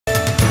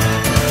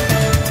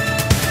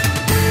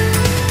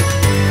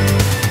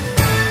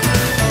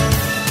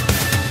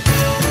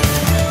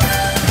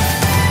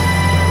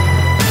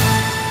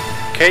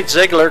Kate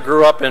Ziegler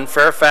grew up in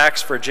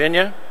Fairfax,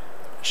 Virginia.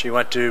 She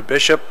went to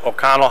Bishop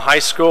O'Connell High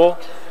School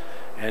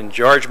and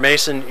George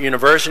Mason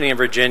University in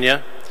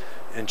Virginia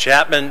and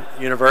Chapman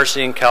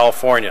University in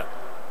California.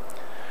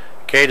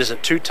 Kate is a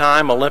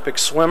two-time Olympic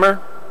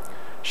swimmer.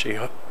 She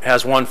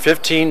has won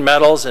 15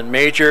 medals in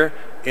major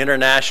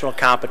international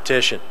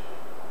competition.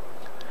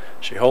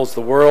 She holds the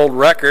world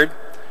record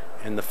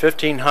in the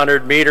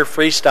 1,500-meter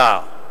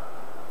freestyle.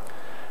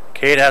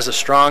 Kate has a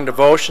strong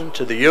devotion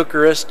to the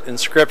Eucharist and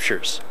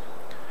Scriptures.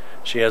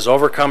 She has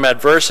overcome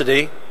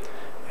adversity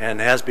and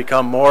has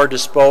become more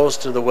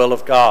disposed to the will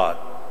of God.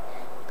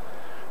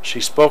 She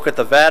spoke at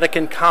the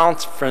Vatican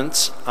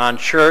Conference on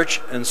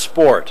Church and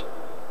Sport.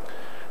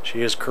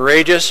 She is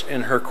courageous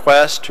in her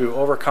quest to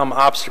overcome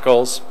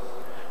obstacles.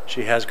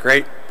 She has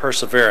great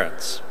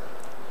perseverance.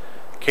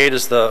 Kate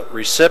is the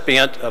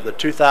recipient of the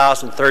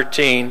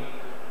 2013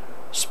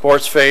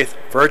 Sports Faith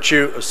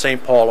Virtue of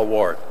St. Paul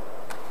Award.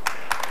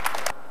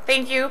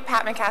 Thank you,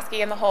 Pat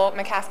McCaskey and the whole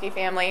McCaskey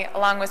family,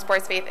 along with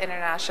Sports Faith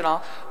International.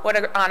 What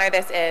an honor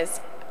this is.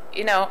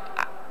 You know,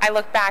 I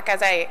look back,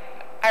 as I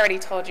already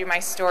told you my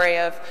story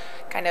of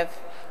kind of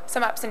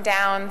some ups and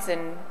downs,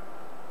 and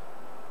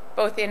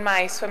both in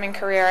my swimming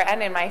career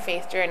and in my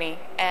faith journey.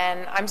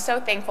 And I'm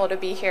so thankful to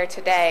be here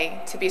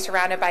today, to be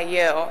surrounded by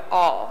you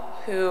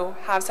all who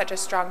have such a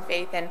strong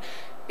faith, and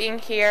being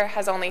here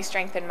has only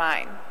strengthened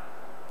mine.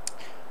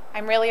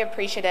 I'm really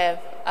appreciative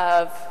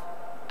of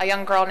a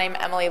young girl named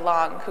Emily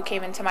Long who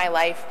came into my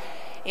life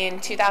in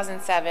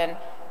 2007.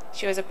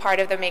 She was a part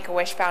of the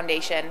Make-A-Wish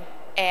Foundation,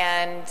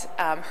 and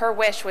her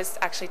wish was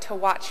actually to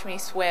watch me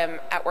swim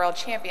at World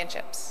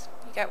Championships.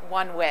 You get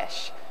one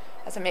wish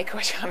as a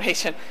Make-A-Wish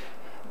Foundation.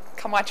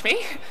 Come watch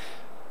me.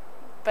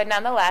 But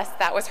nonetheless,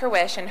 that was her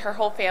wish, and her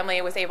whole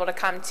family was able to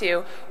come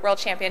to World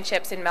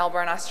Championships in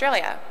Melbourne,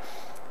 Australia.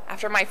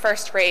 After my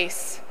first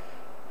race,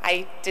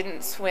 I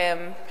didn't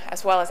swim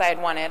as well as I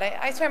had wanted.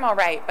 I swam all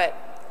right,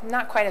 but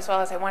not quite as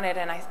well as I wanted,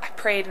 and I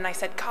prayed and I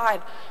said,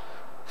 God,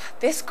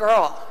 this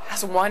girl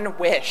has one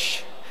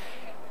wish,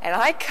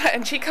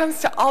 and she comes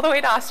to all the way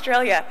to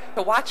Australia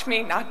to watch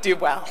me not do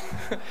well.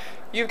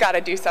 You've got to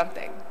do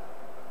something.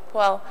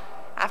 Well,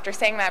 after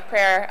saying that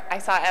prayer, I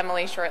saw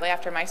Emily shortly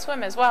after my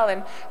swim as well,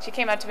 and she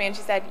came up to me and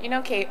she said, you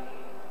know, Kate,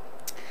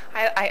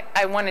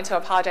 I wanted to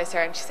apologize to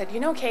her, and she said, you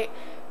know, Kate,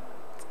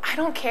 I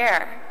don't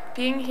care.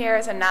 Being here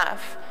is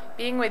enough.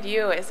 Being with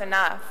you is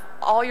enough.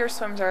 All your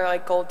swims are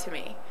like gold to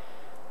me.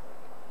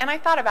 And I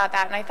thought about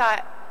that, and I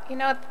thought, you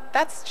know,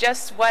 that's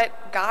just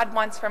what God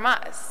wants from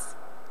us.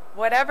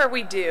 Whatever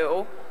we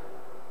do,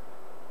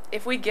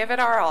 if we give it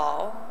our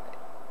all,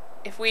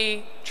 if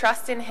we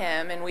trust in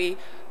Him and we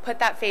put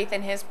that faith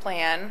in His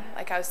plan,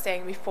 like I was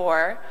saying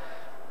before,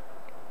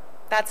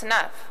 that's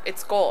enough.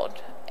 It's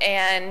gold.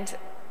 And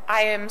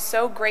I am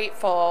so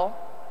grateful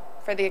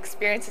for the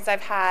experiences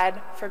I've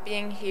had, for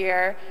being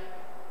here,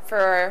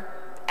 for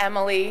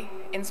Emily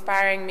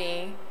inspiring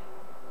me,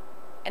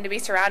 and to be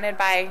surrounded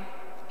by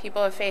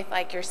people of faith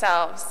like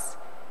yourselves.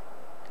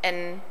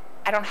 And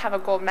I don't have a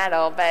gold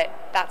medal,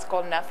 but that's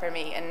gold enough for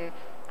me. And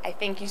I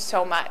thank you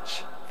so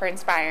much for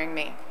inspiring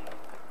me.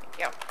 Thank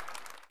you.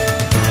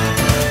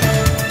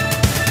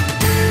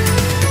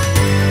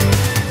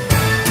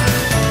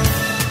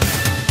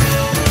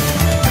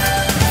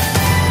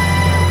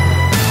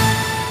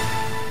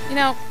 You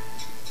know,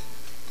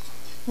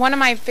 one of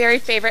my very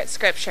favorite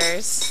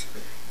scriptures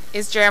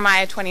is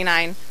Jeremiah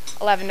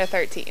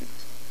 29:11-13.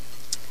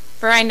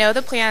 For I know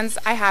the plans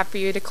I have for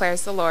you,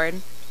 declares the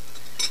Lord,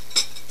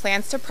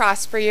 plans to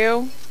prosper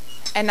you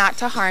and not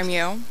to harm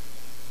you,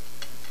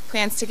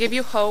 plans to give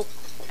you hope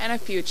and a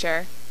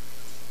future.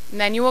 And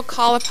then you will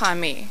call upon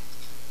me.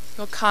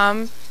 You'll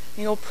come and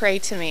you will pray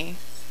to me.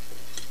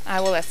 I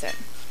will listen.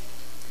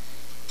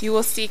 You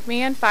will seek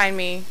me and find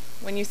me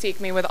when you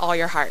seek me with all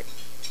your heart.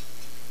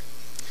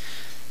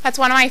 That's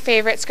one of my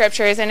favorite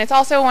scriptures, and it's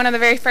also one of the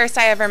very first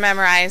I ever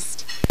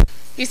memorized.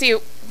 You see,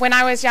 when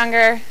I was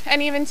younger,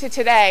 and even to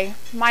today,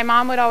 my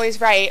mom would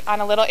always write on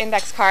a little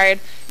index card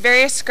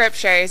various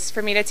scriptures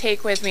for me to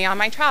take with me on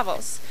my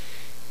travels.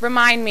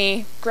 Remind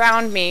me,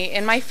 ground me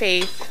in my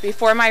faith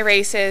before my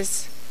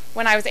races,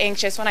 when I was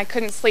anxious, when I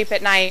couldn't sleep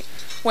at night,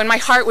 when my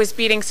heart was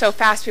beating so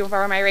fast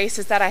before my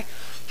races that I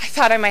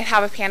thought I might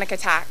have a panic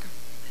attack.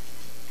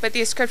 But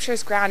these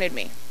scriptures grounded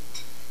me.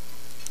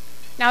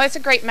 Now, that's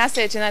a great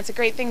message, and that's a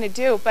great thing to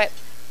do, but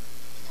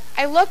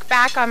I look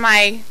back on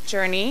my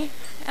journey,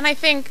 and I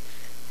think,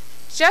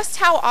 just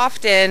how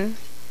often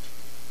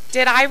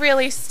did I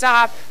really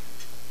stop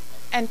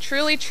and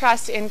truly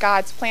trust in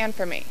God's plan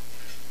for me?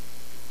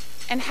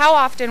 And how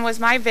often was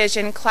my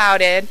vision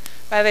clouded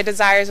by the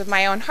desires of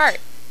my own heart?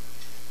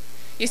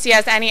 You see,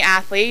 as any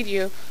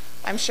athlete,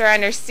 I'm sure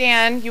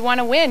understand, you want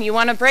to win, you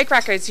want to break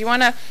records, you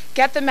want to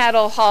get the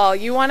medal haul,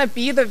 you want to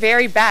be the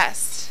very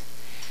best.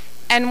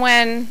 And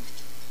when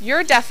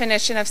your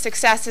definition of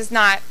success is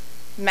not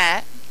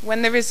met,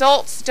 when the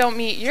results don't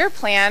meet your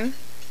plan,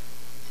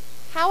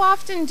 how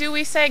often do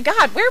we say,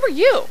 God, where were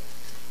you?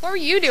 What were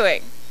you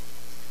doing?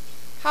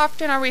 How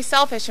often are we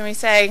selfish and we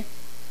say,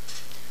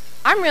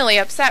 I'm really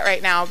upset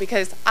right now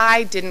because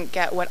I didn't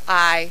get what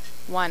I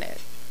wanted.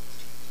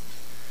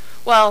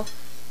 Well,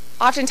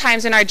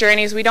 oftentimes in our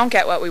journeys, we don't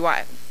get what we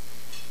want,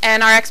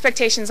 and our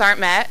expectations aren't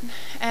met,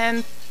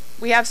 and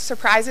we have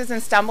surprises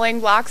and stumbling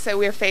blocks that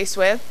we're faced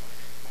with.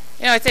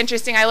 You know, it's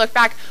interesting, I look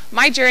back,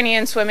 my journey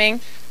in swimming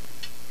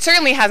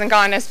certainly hasn't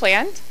gone as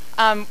planned.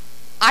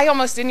 I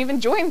almost didn't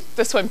even join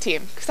the swim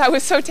team because I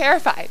was so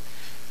terrified.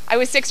 I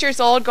was 6 years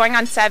old, going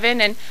on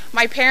 7, and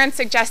my parents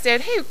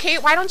suggested, hey,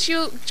 Kate, why don't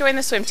you join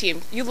the swim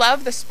team? You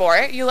love the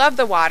sport, you love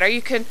the water,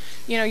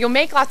 you'll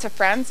make lots of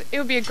friends. It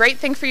would be a great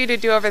thing for you to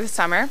do over the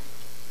summer.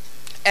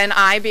 And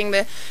I, being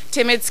the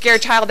timid,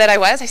 scared child that I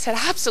was, I said,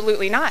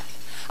 absolutely not.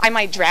 I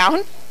might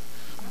drown.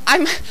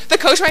 The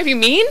coach might be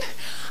mean.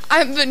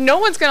 No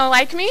one's going to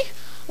like me.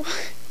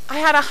 I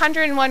had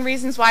 101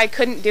 reasons why I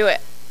couldn't do it.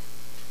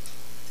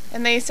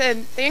 And they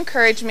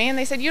encouraged me, and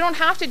they said, you don't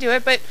have to do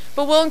it, but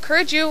we'll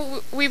encourage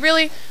you. We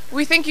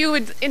think you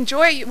would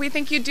enjoy it. We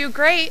think you'd do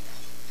great.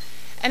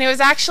 And it was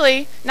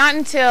actually not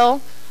until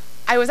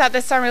I was at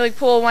the summer league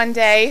pool one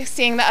day,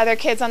 seeing the other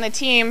kids on the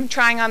team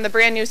trying on the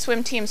brand new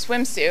swim team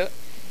swimsuit.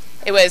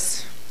 It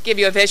was, give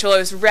you a visual, it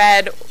was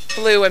red,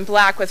 blue, and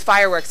black with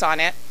fireworks on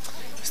it.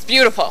 It was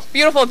beautiful,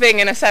 beautiful thing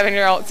in a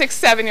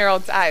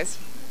 7-year-old's eyes.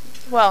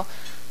 Well,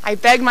 I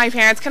begged my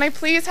parents, can I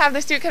please have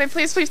the suit? Can I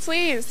please, please,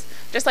 please?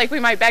 Just like we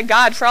might beg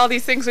God for all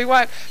these things we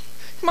want.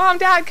 Mom,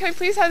 Dad, can I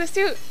please have the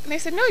suit? And they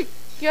said, no,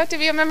 you have to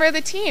be a member of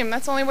the team.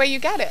 That's the only way you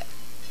get it.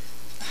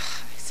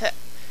 I said,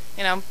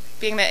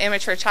 being the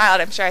immature child,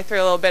 I'm sure I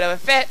threw a little bit of a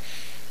fit.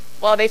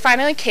 Well, they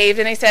finally caved,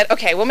 and they said,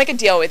 okay, we'll make a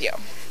deal with you.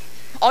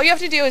 All you have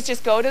to do is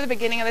just go to the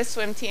beginning of the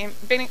swim team,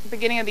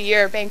 beginning of the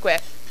year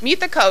banquet, meet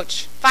the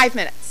coach, 5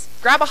 minutes,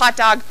 grab a hot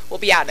dog, we'll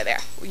be out of there.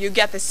 You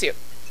get the suit.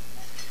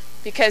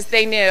 Because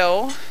they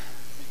knew,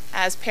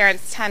 as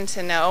parents tend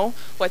to know,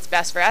 what's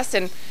best for us.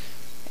 And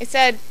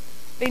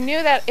they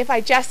knew that if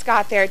I just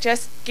got there,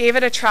 just gave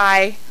it a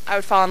try, I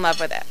would fall in love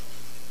with it.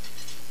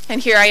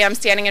 And here I am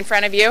standing in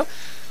front of you,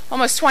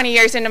 almost 20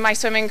 years into my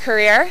swimming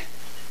career,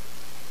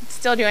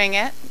 still doing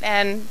it,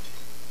 and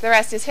the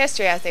rest is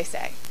history, as they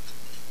say.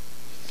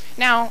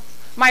 Now,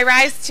 my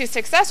rise to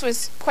success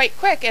was quite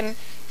quick, and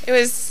it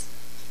was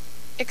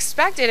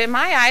expected in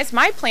my eyes.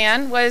 My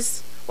plan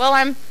was, well,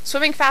 I'm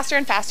swimming faster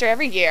and faster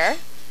every year.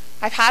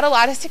 I've had a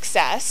lot of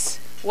success.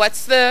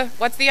 What's the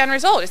end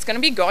result? It's going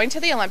to be going to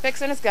the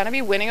Olympics, and it's going to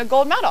be winning a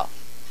gold medal.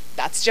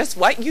 That's just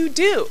what you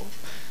do.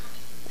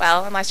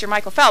 Well, unless you're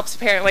Michael Phelps,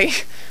 apparently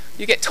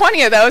you get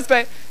 20 of those,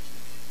 but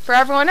for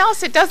everyone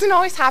else, it doesn't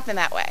always happen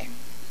that way.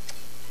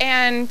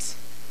 And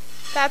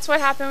that's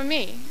what happened with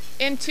me.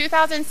 In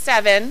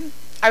 2007,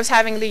 I was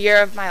having the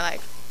year of my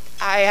life.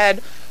 I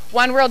had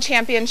won world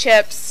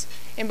championships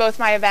in both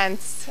my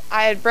events.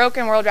 I had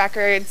broken world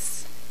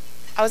records.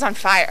 I was on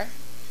fire.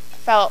 I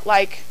felt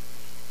like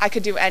I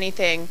could do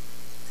anything.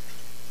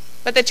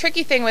 But the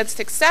tricky thing with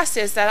success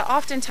is that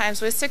oftentimes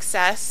with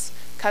success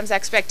comes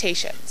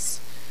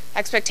expectations.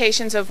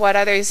 Expectations of what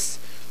others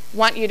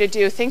want you to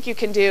do, think you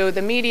can do,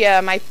 the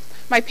media,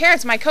 my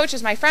parents, my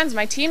coaches, my friends,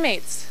 my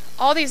teammates.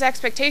 All these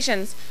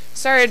expectations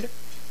started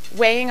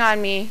weighing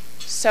on me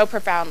so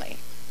profoundly.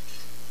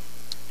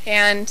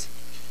 And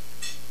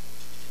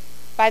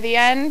by the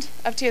end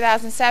of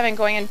 2007,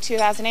 going into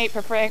 2008,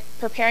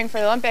 preparing for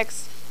the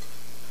Olympics,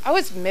 I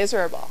was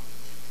miserable.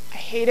 I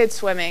hated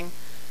swimming.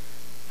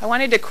 I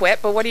wanted to quit,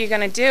 but what are you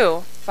going to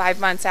do? 5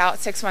 months out,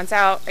 6 months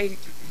out, I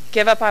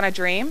give up on a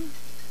dream?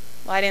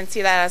 Well, I didn't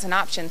see that as an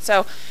option.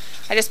 So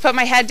I just put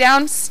my head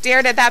down,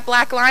 stared at that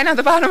black line at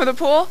the bottom of the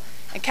pool,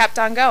 and kept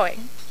on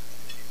going.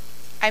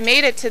 I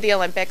made it to the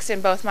Olympics in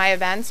both my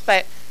events,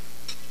 but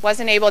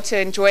wasn't able to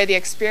enjoy the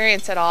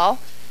experience at all.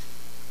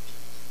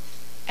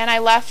 And I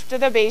left the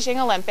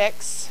Beijing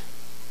Olympics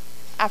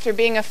after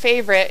being a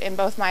favorite in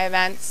both my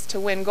events to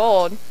win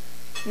gold,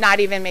 not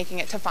even making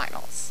it to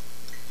finals.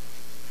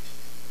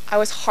 I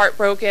was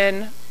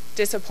heartbroken,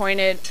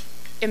 disappointed,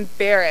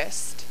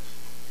 embarrassed.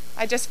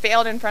 I just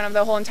failed in front of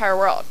the whole entire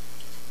world.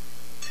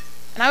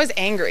 And I was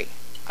angry.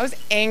 I was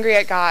angry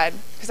at God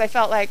because I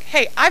felt like,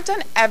 hey, I've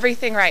done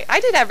everything right. I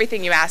did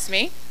everything you asked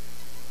me.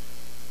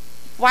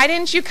 Why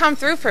didn't you come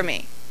through for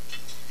me?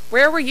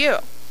 Where were you?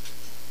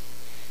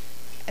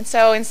 And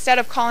so instead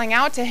of calling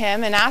out to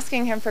him and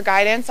asking him for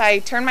guidance, I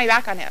turned my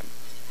back on him.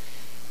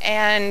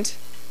 And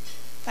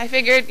I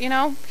figured,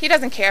 he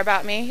doesn't care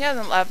about me. He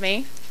doesn't love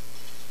me.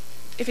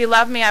 If he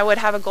loved me, I would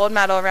have a gold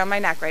medal around my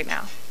neck right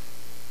now.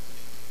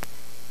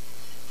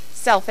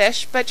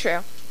 Selfish, but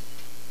true.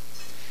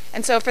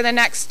 And so for the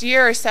next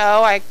year or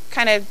so, I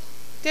kind of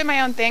did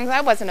my own things.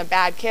 I wasn't a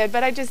bad kid,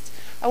 but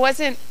I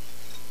wasn't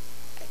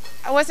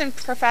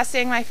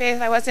professing my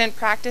faith. I wasn't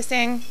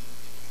practicing.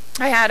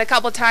 I had a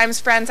couple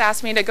times friends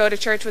asked me to go to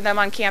church with them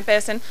on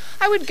campus, and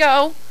I would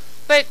go,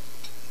 but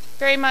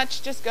very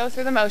much just go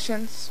through the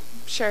motions.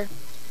 Sure.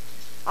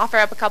 Offer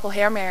up a couple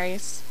Hail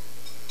Marys.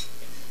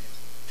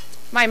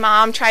 My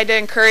mom tried to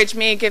encourage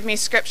me, give me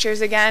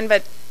scriptures again,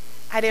 but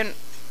I didn't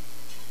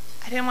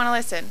want to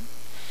listen.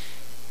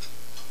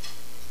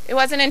 It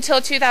wasn't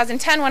until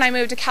 2010 when I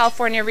moved to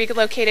California,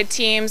 relocated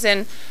teams,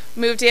 and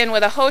moved in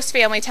with a host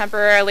family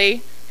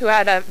temporarily who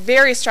had a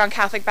very strong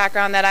Catholic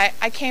background that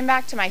I came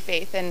back to my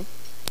faith. And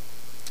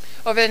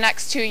over the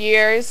next 2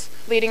 years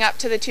leading up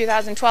to the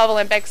 2012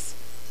 Olympics,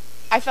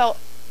 I felt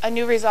a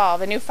new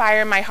resolve, a new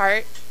fire in my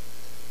heart.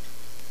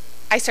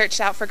 I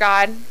searched out for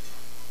God,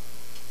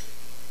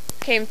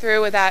 came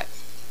through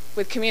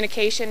with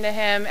communication to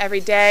Him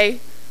every day,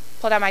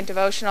 pulled out my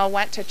devotional,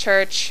 went to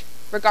church,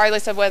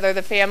 regardless of whether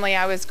the family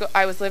I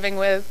was living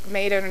with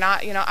made it or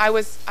not. You know, I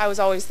was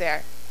always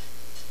there.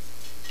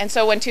 And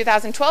so when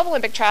 2012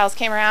 Olympic trials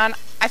came around,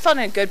 I felt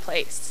in a good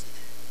place.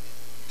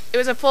 It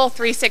was a full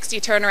 360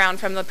 turnaround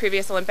from the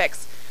previous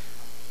Olympics.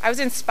 I was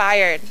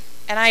inspired,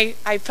 and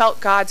I felt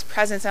God's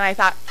presence, and I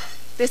thought,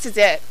 this is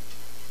it.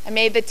 I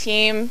made the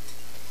team,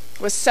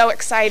 was so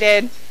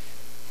excited.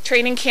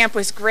 Training camp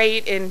was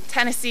great in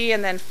Tennessee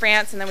and then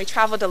France, and then we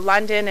traveled to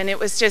London, and it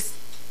was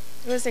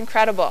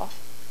incredible.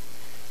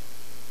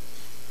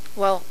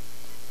 Well,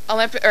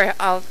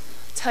 I'll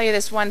tell you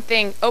this one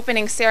thing,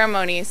 opening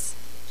ceremonies,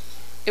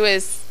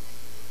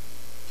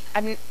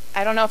 I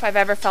don't know if I've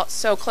ever felt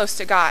so close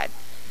to God.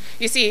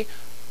 You see,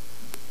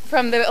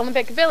 from the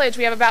Olympic Village,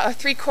 we have about a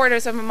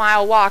 3/4 of a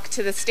mile walk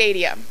to the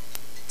stadium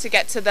to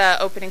get to the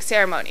opening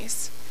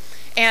ceremonies.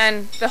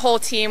 And the whole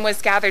team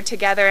was gathered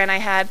together, and I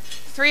had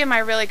 3 of my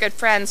really good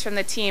friends from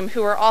the team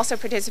who were also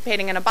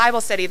participating in a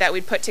Bible study that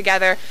we'd put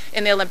together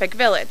in the Olympic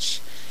Village.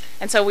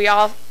 And so we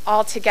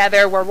all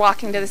together were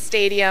walking to the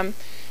stadium,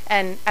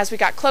 and as we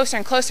got closer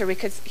and closer, we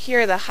could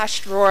hear the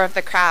hushed roar of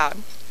the crowd,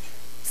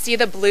 see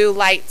the blue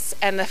lights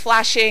and the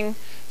flashing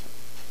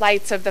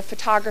lights of the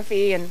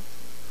photography, and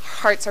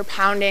hearts are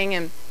pounding,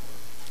 and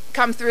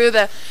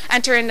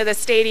enter into the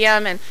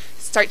stadium and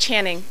start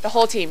chanting, the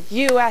whole team,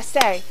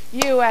 USA,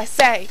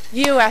 USA,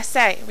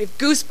 USA. We have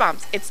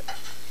goosebumps. It's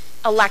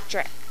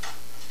electric.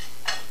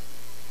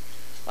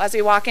 Well, as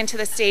we walk into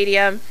the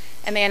stadium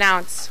and they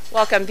announce,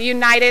 welcome, the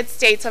United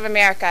States of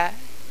America.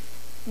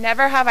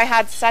 Never have I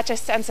had such a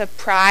sense of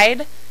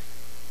pride,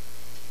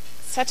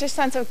 such a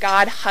sense of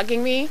God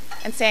hugging me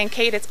and saying,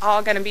 Kate, it's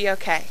all going to be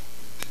okay.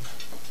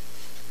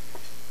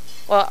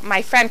 Well,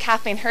 my friend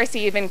Kathleen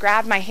Hersey even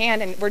grabbed my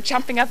hand, and we're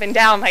jumping up and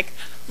down like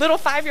little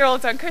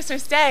 5-year-olds on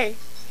Christmas Day.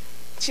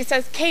 She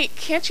says, Kate,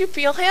 can't you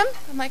feel Him?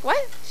 I'm like,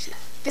 what?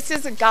 This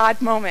is a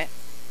God moment.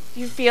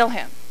 You feel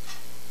Him.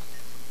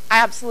 I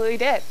absolutely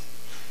did.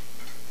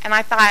 And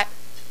I thought,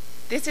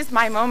 this is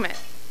my moment.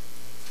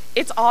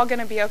 It's all going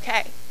to be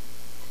okay.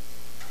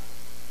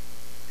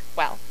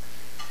 Well,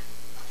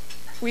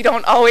 we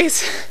don't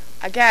always,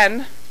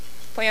 again,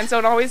 plans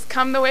don't always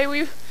come the way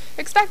we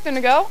expect them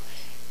to go.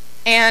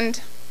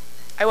 And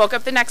I woke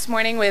up the next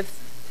morning with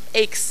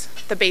aches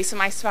at the base of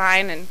my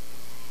spine, and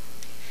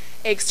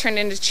aches turned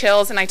into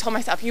chills, and I told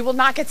myself, you will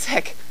not get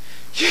sick.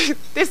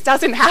 This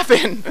doesn't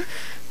happen.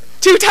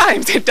 2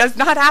 times, it does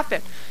not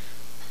happen.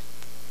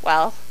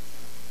 Well,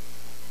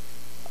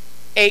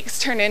 aches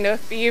turned into a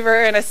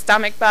fever and a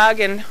stomach bug,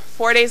 and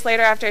 4 days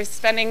later, after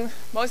spending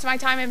most of my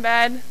time in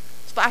bed,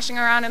 splashing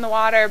around in the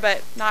water,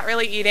 but not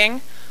really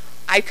eating,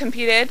 I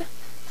competed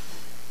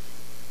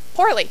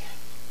poorly.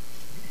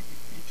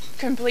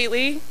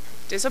 Completely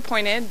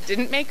disappointed,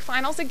 didn't make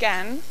finals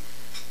again,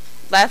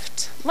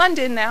 left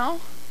London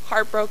now,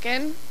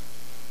 heartbroken,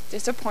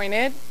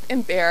 disappointed,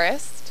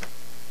 embarrassed,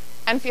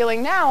 and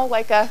feeling now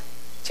like a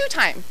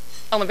 2-time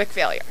Olympic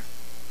failure.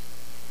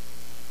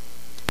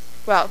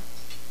 Well,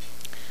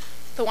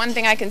 the one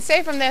thing I can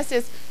say from this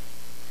is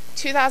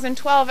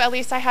 2012, at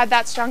least I had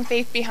that strong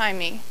faith behind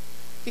me,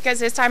 because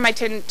this time I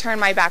didn't turn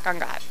my back on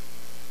God.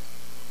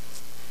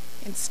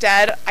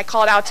 Instead, I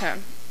called out to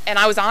Him, and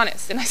I was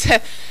honest, and I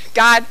said,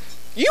 God,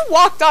 you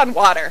walked on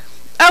water,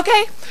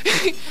 okay?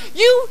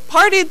 You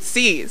parted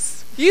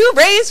seas. You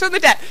raised from the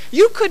dead.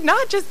 You could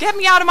not just get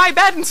me out of my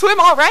bed and swim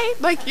all right?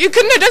 Like, you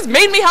couldn't have just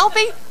made me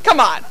healthy?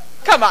 Come on,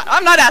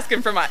 I'm not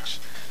asking for much.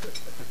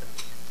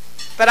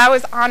 But I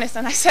was honest,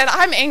 and I said,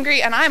 I'm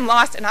angry, and I'm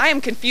lost, and I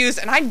am confused,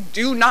 and I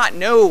do not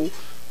know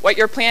what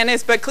your plan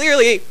is, but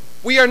clearly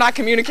we are not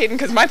communicating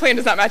because my plan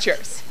does not match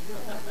yours.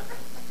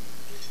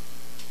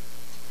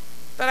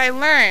 But I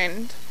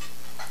learned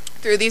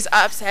through these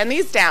ups and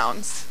these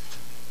downs,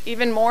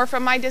 even more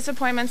from my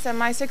disappointments than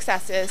my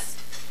successes,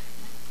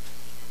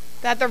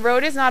 that the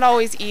road is not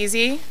always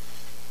easy,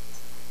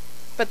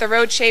 but the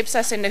road shapes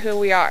us into who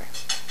we are.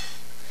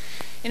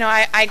 You know,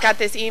 I got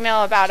this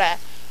email about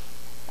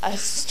a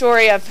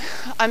story of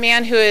a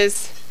man who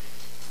is,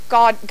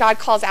 God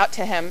calls out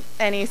to him,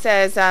 and He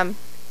says, I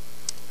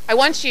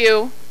want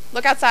you,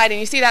 look outside and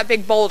you see that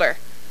big boulder.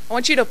 I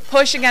want you to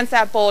push against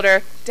that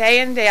boulder day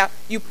in and day out.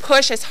 You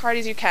push as hard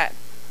as you can.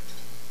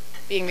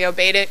 Being the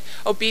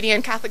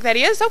obedient Catholic that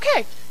he is,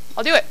 okay,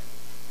 I'll do it.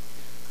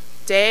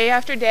 Day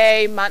after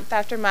day, month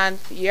after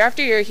month, year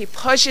after year, he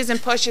pushes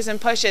and pushes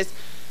and pushes.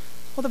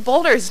 Well, the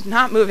boulder is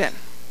not moving.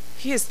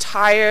 He is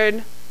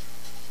tired.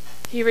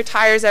 He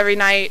retires every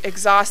night,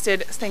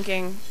 exhausted,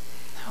 thinking,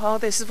 oh,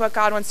 this is what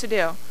God wants to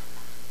do.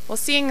 Well,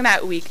 seeing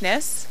that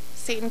weakness,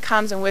 Satan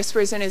comes and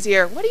whispers in his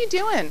ear, what are you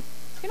doing?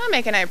 You're not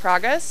making any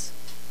progress.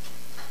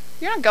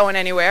 You're not going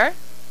anywhere.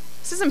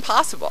 This is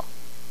impossible.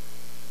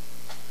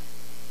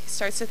 He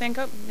starts to think,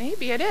 oh,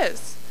 maybe it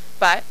is.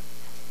 But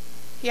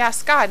he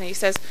asks God, and he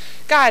says,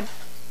 God,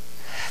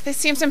 this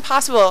seems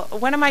impossible.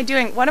 What am I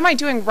doing? What am I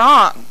doing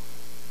wrong?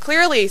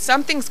 Clearly,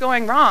 something's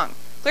going wrong.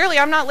 Clearly,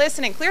 I'm not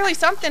listening. Clearly,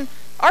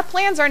 our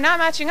plans are not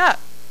matching up.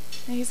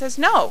 And he says,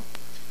 no,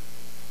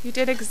 you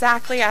did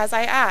exactly as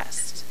I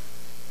asked.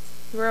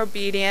 You were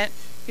obedient,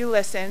 you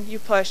listened, you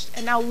pushed,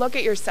 and now look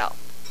at yourself.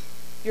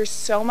 You're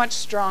so much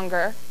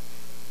stronger.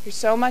 You're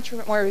so much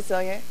more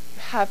resilient.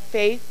 You have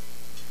faith.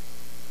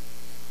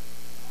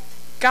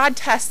 God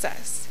tests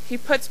us. He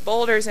puts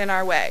boulders in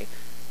our way.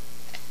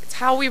 It's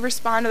how we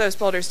respond to those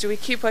boulders. Do we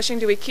keep pushing?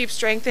 Do we keep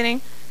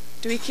strengthening?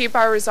 Do we keep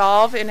our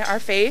resolve in our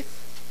faith?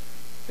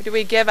 Or do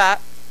we give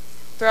up,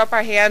 throw up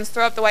our hands,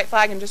 throw up the white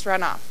flag, and just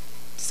run off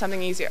to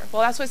something easier?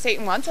 Well, that's what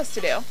Satan wants us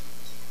to do,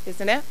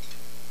 isn't it?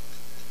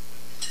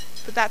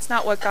 But that's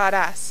not what God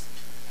asks.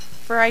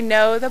 For I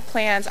know the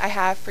plans I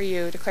have for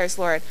you, declares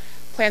the Lord,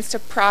 plans to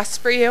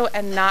prosper you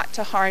and not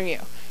to harm you.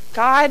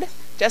 God,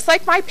 just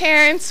like my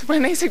parents,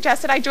 when they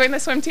suggested I join the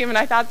swim team, and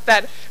I thought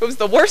that it was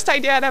the worst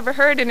idea I'd ever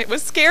heard, and it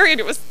was scary, and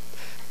it was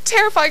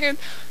terrifying, and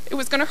it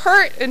was going to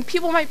hurt, and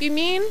people might be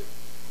mean.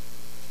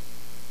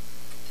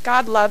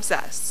 God loves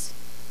us.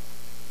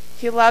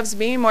 He loves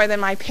me more than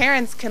my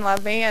parents can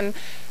love me, and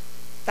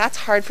that's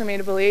hard for me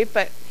to believe,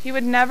 but he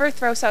would never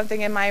throw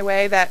something in my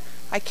way that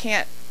I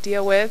can't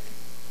deal with.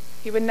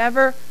 He would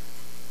never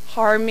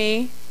harm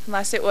me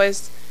unless it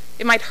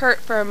might hurt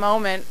for a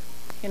moment.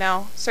 You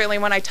know, certainly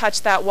when I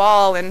touched that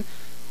wall and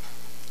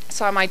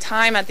saw my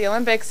time at the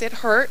Olympics, it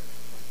hurt.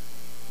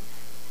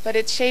 But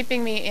it's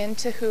shaping me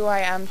into who I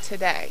am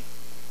today.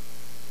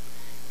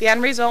 The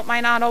end result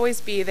might not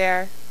always be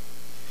there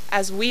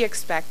as we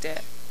expect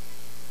it.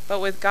 But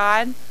with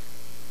God,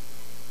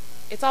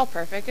 it's all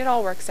perfect. It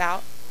all works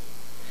out.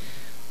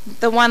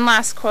 The one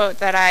last quote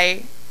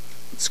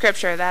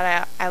scripture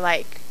that I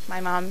like,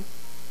 my mom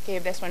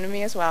gave this one to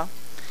me as well.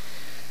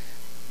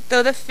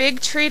 Though the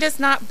fig tree does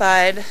not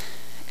bud,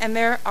 and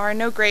there are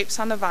no grapes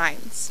on the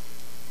vines,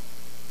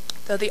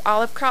 though the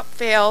olive crop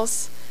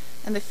fails,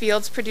 and the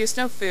fields produce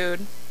no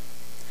food,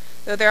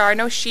 though there are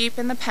no sheep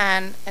in the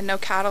pen, and no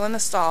cattle in the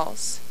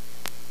stalls,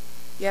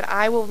 yet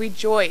I will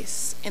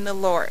rejoice in the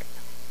Lord.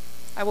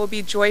 I will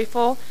be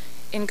joyful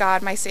in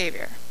God my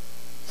Savior.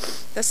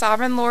 The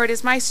sovereign Lord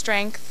is my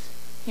strength.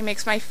 He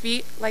makes my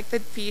feet like the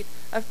feet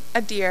of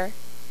a deer.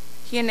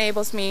 He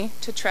enables me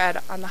to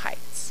tread on the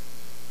heights.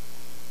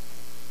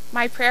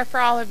 My prayer for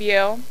all of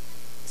you,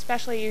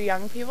 especially you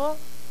young people,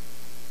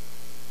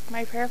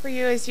 my prayer for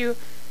you is you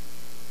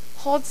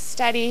hold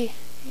steady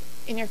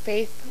in your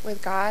faith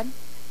with God.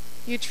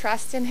 You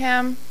trust in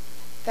Him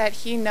that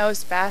He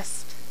knows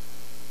best.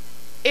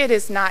 It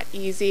is not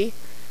easy.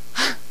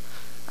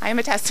 I am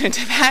a testament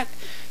to that.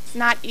 It's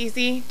not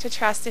easy to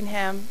trust in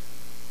Him,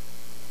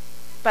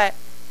 but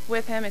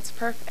with Him it's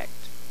perfect.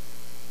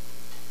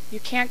 You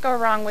can't go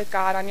wrong with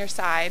God on your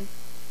side.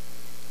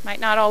 Might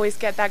not always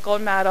get that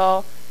gold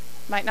medal,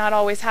 might not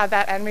always have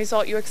that end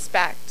result you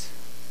expect,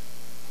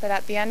 but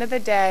at the end of the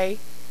day,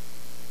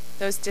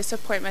 those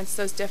disappointments,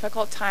 those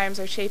difficult times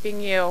are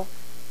shaping you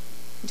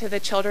into the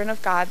children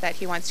of God that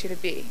He wants you to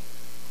be.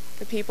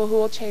 The people who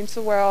will change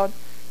the world,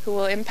 who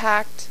will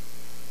impact,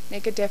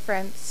 make a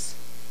difference,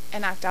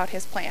 and act out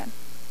His plan.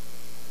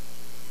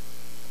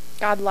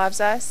 God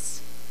loves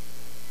us,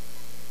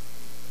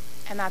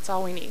 and that's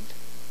all we need,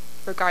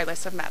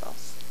 regardless of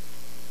medals.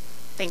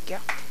 Thank you.